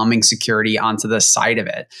of glomming security onto the side of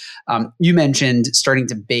it. You mentioned starting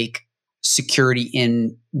to bake security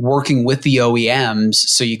in working with the OEMs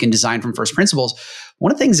so you can design from first principles.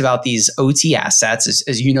 One of the things about these OT assets is,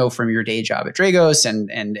 as you know from your day job at Dragos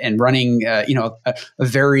and running a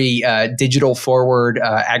very digital forward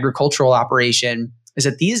agricultural operation, is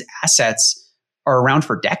that these assets are around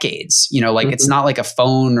for decades. It's not like a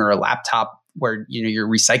phone or a laptop where you're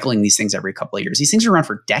recycling these things every couple of years. These things are around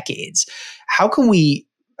for decades. How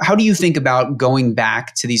do you think about going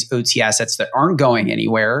back to these OT assets that aren't going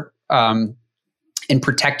anywhere and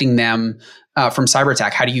protecting them from cyber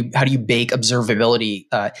attack? How do you bake observability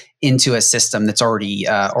into a system that's already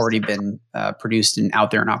been produced and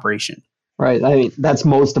out there in operation? Right. I mean, that's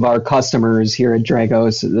most of our customers here at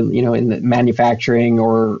Dragos, in the manufacturing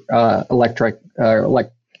or electric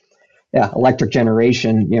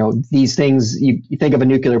generation. These things, you think of a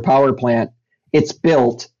nuclear power plant, it's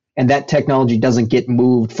built and that technology doesn't get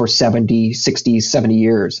moved for 70, 60, 70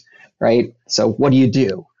 years, right? So what do you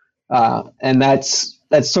do? And that's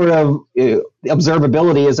sort of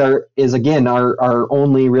observability is again our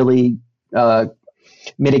only really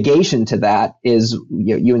mitigation to that is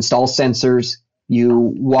you install sensors,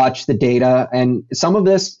 you watch the data, and some of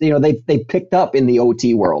this they picked up in the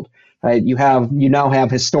OT world. Right? You now have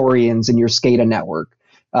historians in your SCADA network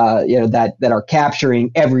that are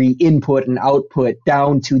capturing every input and output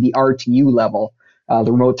down to the RTU level,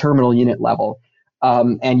 the remote terminal unit level,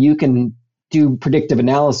 and you can do predictive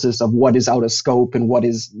analysis of what is out of scope and what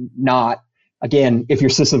is not. Again, if your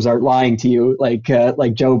systems aren't lying to you, like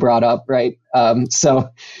Joe brought up, right?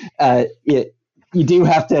 You do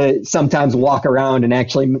have to sometimes walk around and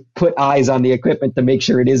actually put eyes on the equipment to make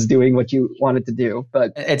sure it is doing what you want it to do.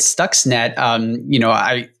 But at Stuxnet,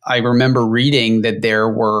 I remember reading that there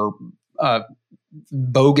were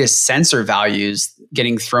bogus sensor values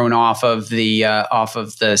getting thrown off of the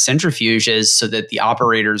centrifuges so that the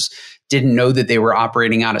operators didn't know that they were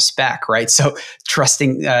operating out of spec, right? So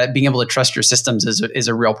being able to trust your systems is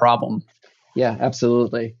a real problem. Yeah,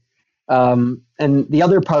 absolutely. And the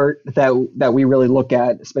other part that we really look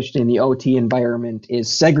at, especially in the OT environment,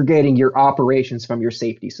 is segregating your operations from your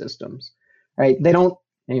safety systems, right? They don't,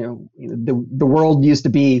 the world used to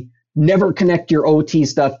be never connect your OT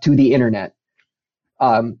stuff to the internet.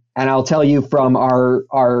 And I'll tell you from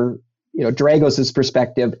our Dragos'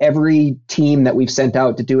 perspective, every team that we've sent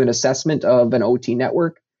out to do an assessment of an OT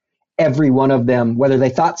network, every one of them, whether they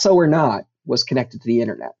thought so or not, was connected to the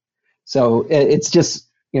internet. So it's just,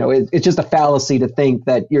 it's just a fallacy to think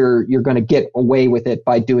that you're going to get away with it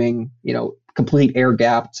by doing, complete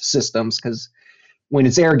air-gapped systems, because when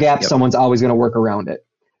it's air-gapped, someone's always going to work around it.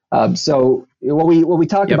 So what we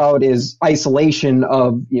talk about is isolation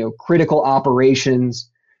of, critical operations.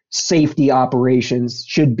 Safety operations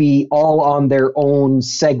should be all on their own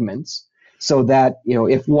segments, so that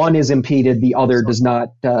if one is impeded, the other does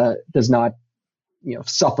not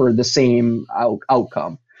suffer the same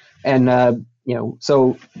outcome. And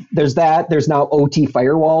so there's that. There's now OT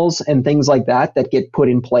firewalls and things like that get put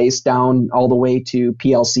in place down all the way to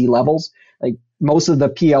PLC levels. Like most of the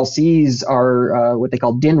PLCs are what they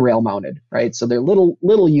call DIN rail mounted, right? So they're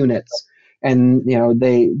little units. And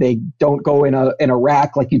they don't go in a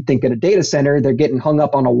rack like you'd think at a data center. They're getting hung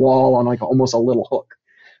up on a wall on like almost a little hook.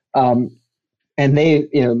 And they,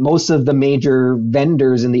 most of the major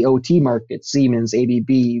vendors in the OT market, Siemens,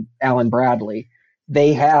 ABB, Allen Bradley,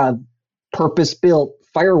 they have purpose-built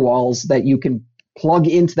firewalls that you can plug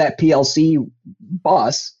into that PLC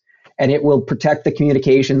bus, and it will protect the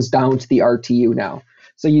communications down to the RTU now.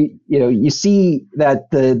 So you see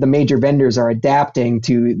that the major vendors are adapting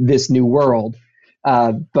to this new world,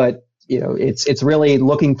 but it's really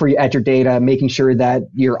looking at your data, making sure that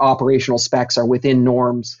your operational specs are within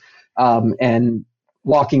norms, and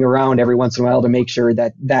walking around every once in a while to make sure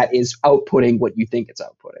that is outputting what you think it's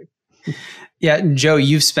outputting. Yeah, Joe,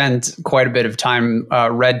 you've spent quite a bit of time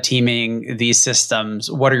red teaming these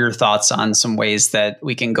systems. What are your thoughts on some ways that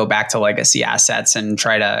we can go back to legacy assets and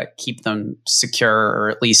try to keep them secure,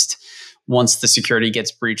 or at least once the security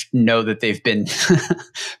gets breached, know that they've been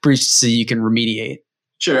breached so you can remediate?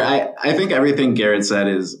 Sure. I think everything Garrett said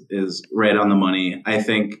is right on the money. I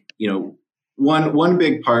think, one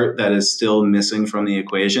big part that is still missing from the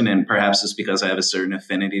equation, and perhaps it's because I have a certain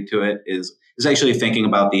affinity to it, is actually thinking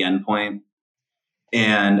about the endpoint.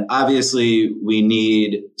 And obviously, we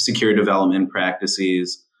need secure development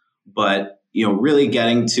practices, but really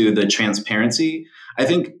getting to the transparency. I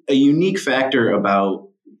think a unique factor about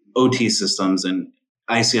OT systems and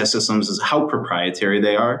ICS systems is how proprietary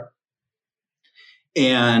they are.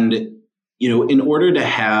 And in order to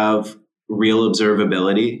have real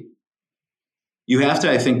observability, you have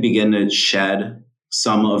to, I think, begin to shed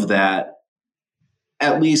some of that,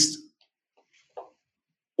 at least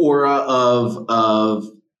aura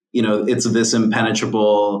of it's this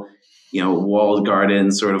impenetrable, walled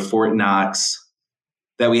garden sort of Fort Knox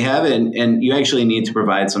that we have, and you actually need to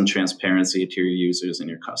provide some transparency to your users and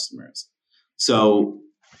your customers. So,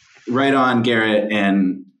 right on, Garrett,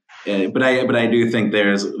 but I do think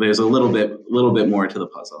there's a little bit more to the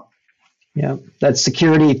puzzle. Yeah, that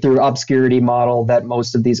security through obscurity model that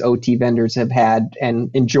most of these OT vendors have had and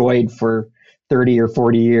enjoyed for 30 or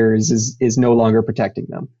 40 years is no longer protecting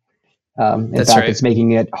them. In fact, right. It's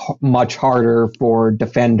making it much harder for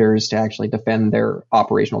defenders to actually defend their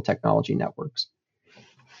operational technology networks.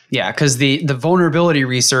 Yeah, because the vulnerability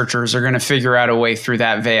researchers are going to figure out a way through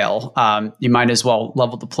that veil. You might as well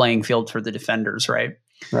level the playing field for the defenders, right?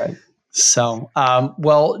 Right. So,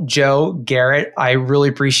 well, Joe, Garrett, I really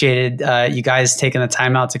appreciated you guys taking the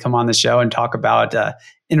time out to come on the show and talk about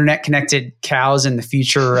internet connected cows and the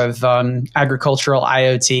future of agricultural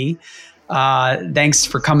IoT. Thanks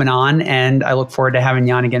for coming on, and I look forward to having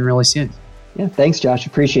you on again really soon. Yeah, thanks, Josh.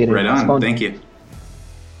 Appreciate it. Right on. Thank you.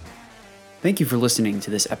 Thank you for listening to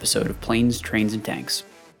this episode of Planes, Trains, and Tanks.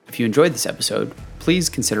 If you enjoyed this episode, please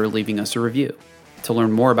consider leaving us a review. To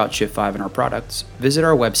learn more about Shift5 and our products, visit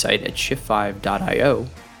our website at shift5.io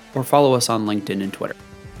or follow us on LinkedIn and Twitter.